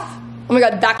we're off. Oh my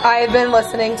God, I've been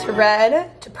listening to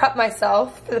Red to prep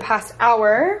myself for the past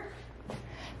hour.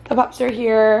 The pups are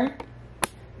here.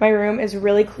 My room is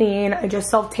really clean. I just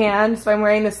self-tanned, so I'm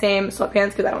wearing the same sweatpants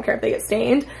because I don't care if they get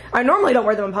stained. I normally don't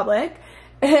wear them in public.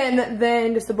 And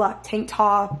then just a black tank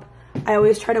top. I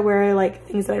always try to wear like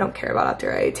things that I don't care about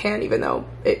after I tan, even though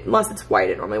unless it's white,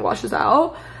 it normally washes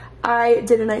out. I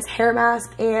did a nice hair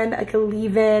mask and like a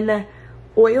leave-in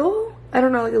oil. I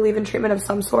don't know, like a leave-in treatment of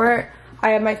some sort. I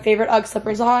have my favorite UGG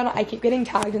slippers on. I keep getting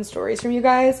tagged in stories from you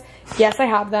guys. Yes, I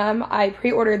have them. I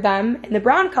pre-ordered them in the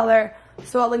brown color,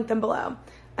 so I'll link them below.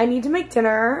 I need to make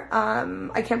dinner.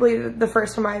 I can't believe the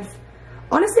first time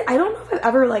honestly, I don't know if I've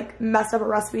ever like messed up a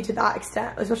recipe to that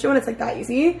extent, especially when it's like that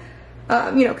easy.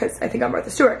 You know, because I think I'm Martha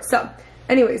Stewart. So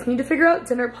anyways, need to figure out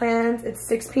dinner plans. It's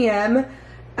 6 p.m.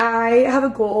 I have a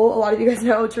goal, a lot of you guys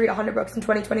know, to read 100 books in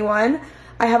 2021.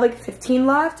 I have like 15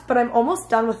 left, but I'm almost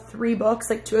done with 3 books.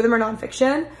 Like 2 of them are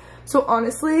nonfiction. So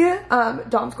honestly,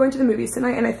 Dom's going to the movies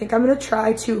tonight, and I think I'm gonna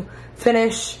try to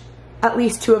finish at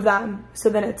least 2 of them, so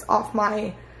then it's off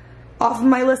my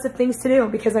list of things to do,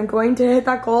 because I'm going to hit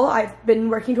that goal. I've been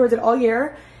working towards it all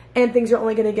year, and things are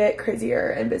only gonna get crazier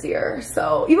and busier.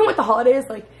 So even with the holidays,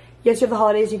 like, yes, you have the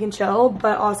holidays, you can chill,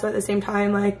 but also at the same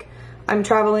time, like, I'm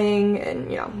traveling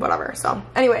and, you know, whatever. So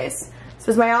anyways, this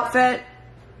is my outfit.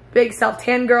 Big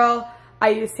self-tan girl. I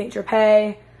use Saint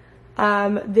Tropez.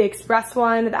 The Express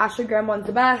one, the Ashley Graham one's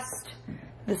the best.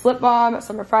 This lip balm,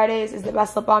 Summer Fridays, is the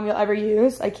best lip balm you'll ever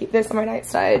use. I keep this on my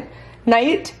nightstand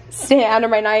or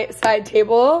my nightside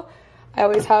table. I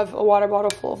always have a water bottle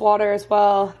full of water as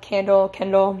well. Candle,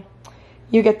 Kindle.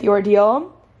 You get the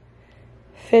ordeal.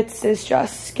 Fitz is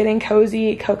just getting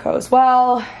cozy. Coco as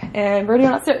well. And we're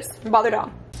going upstairs. Bother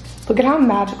Dom. Look at how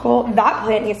magical that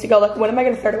plant needs to go. Look, when am I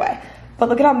going to throw it away? But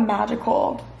look at how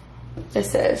magical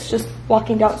this is. Just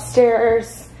walking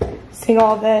downstairs, seeing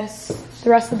all this. The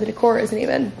rest of the decor isn't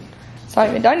even, it's not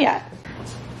even done yet.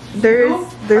 There's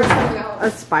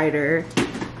a spider.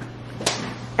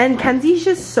 And Kenzie's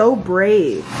just so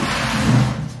brave.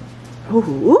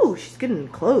 Ooh, she's getting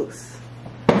close.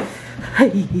 Yeah!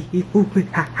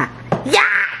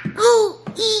 Ooh,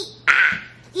 ee, ah,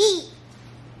 ee.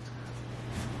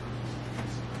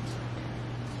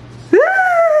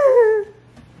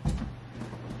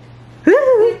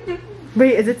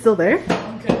 Wait, is it still there?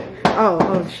 Okay.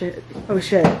 Oh shit. Oh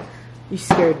shit. You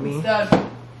scared me.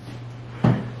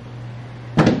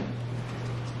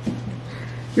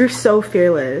 You're so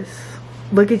fearless.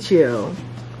 Look at you.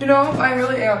 You know, I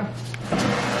really am.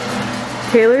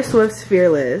 Taylor Swift's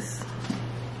fearless.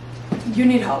 You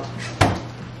need help.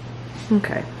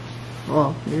 Okay.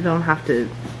 Well, you don't have to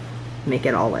make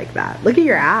it all like that. Look at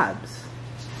your abs.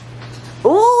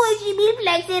 Ooh, she be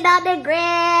flexing on the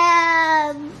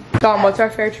gram. Dom, what's our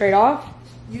fair trade-off?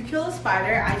 You kill a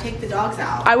spider, I take the dogs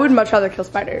out. I would much rather kill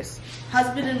spiders.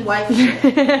 Husband and wife.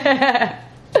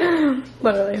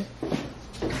 Literally.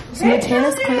 So the tan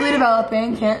is completely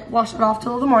developing. Can't wash it off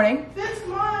till the morning. This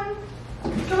one.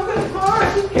 Come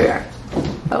on. Here we are.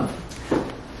 Oh.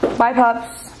 Bye,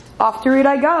 pups. Off to read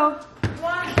I go.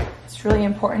 What? It's really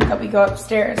important that we go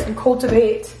upstairs and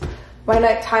cultivate my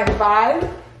nighttime vibe.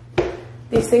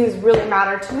 These things really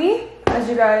matter to me, as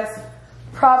you guys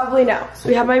probably know. So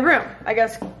we have my room. I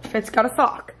guess Fitz got a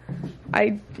sock.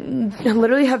 I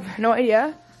literally have no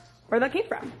idea where that came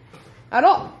from at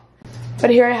all. But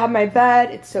here I have my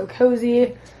bed. It's so cozy.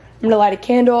 I'm gonna light a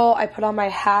candle. I put on my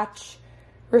Hatch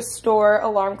Restore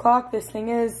alarm clock. This thing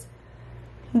is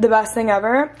the best thing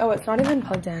ever. Oh, it's not even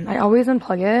plugged in. I always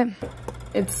unplug it.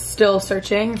 It's still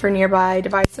searching for nearby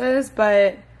devices,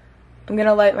 but I'm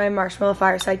gonna light my marshmallow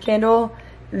fireside candle.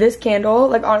 This candle,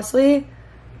 like, honestly,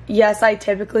 yes, I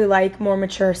typically like more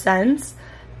mature scents.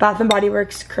 Bath & Body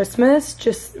Works Christmas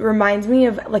just reminds me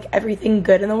of like everything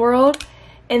good in the world.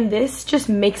 And this just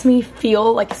makes me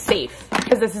feel like safe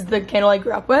because this is the candle I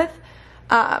grew up with.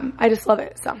 I just love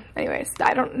it. So anyways,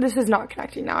 this is not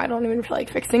connecting now. I don't even feel like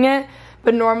fixing it.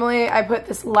 But normally I put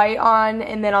this light on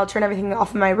and then I'll turn everything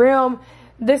off in my room.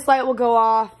 This light will go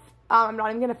off. I'm not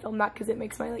even gonna film that because it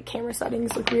makes my like camera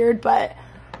settings look weird, but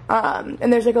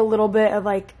and there's like a little bit of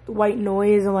like white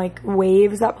noise and like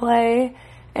waves that play,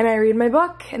 and I read my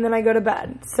book and then I go to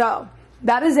bed. So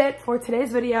that is it for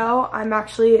today's video. I'm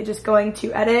actually just going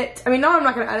to edit. I mean, no, I'm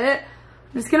not gonna edit.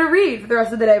 I'm just gonna read for the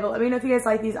rest of the day, but let me know if you guys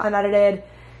like these unedited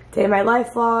day in my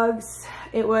life vlogs.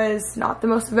 It was not the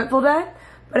most eventful day,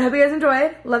 but I hope you guys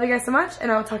enjoyed. Love you guys so much, and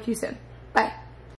I will talk to you soon. Bye.